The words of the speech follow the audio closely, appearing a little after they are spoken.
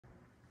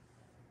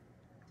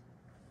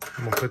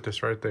I'm gonna put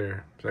this right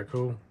there. Is that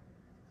cool? I'm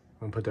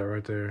gonna put that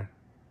right there.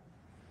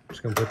 I'm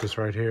just gonna put this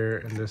right here,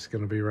 and this is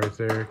gonna be right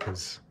there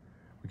because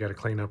we gotta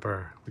clean up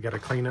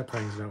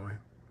things, don't we?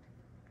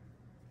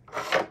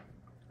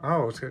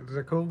 Oh, is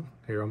that cool?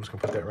 Here, I'm just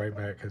gonna put that right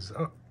back because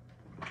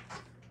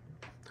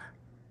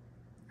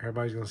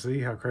everybody's gonna see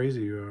how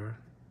crazy you are.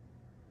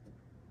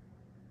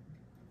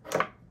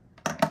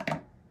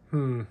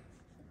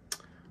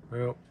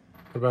 Well,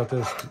 what about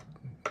this?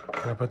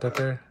 Can I put that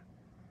there?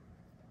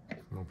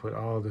 I'm gonna put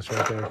all of this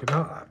right there.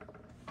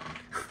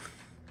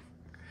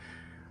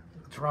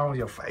 What's wrong with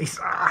your face?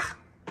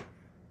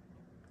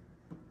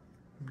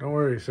 Don't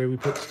worry. See, we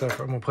put stuff.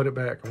 I'm gonna put it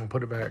back.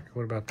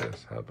 What about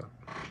this? How about?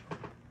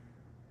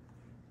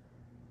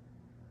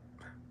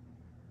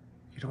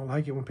 You don't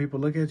like it when people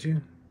look at you?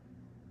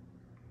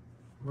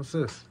 What's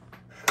this?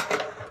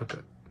 Put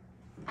that.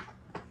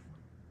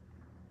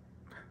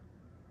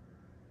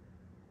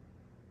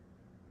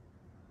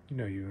 You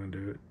know you're gonna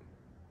do it.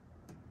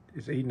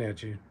 It's eating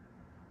at you.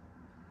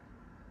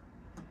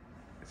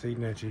 It's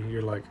eating at you.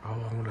 You're like,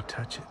 oh, I want to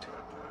touch it.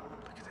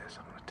 Look at this.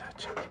 I want to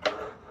touch it.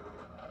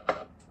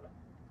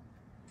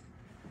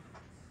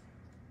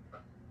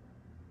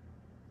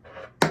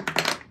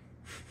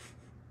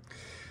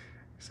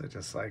 Such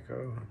a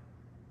psycho.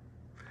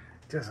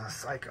 Just a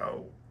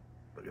psycho.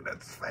 Look at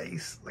that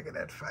face. Look at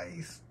that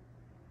face.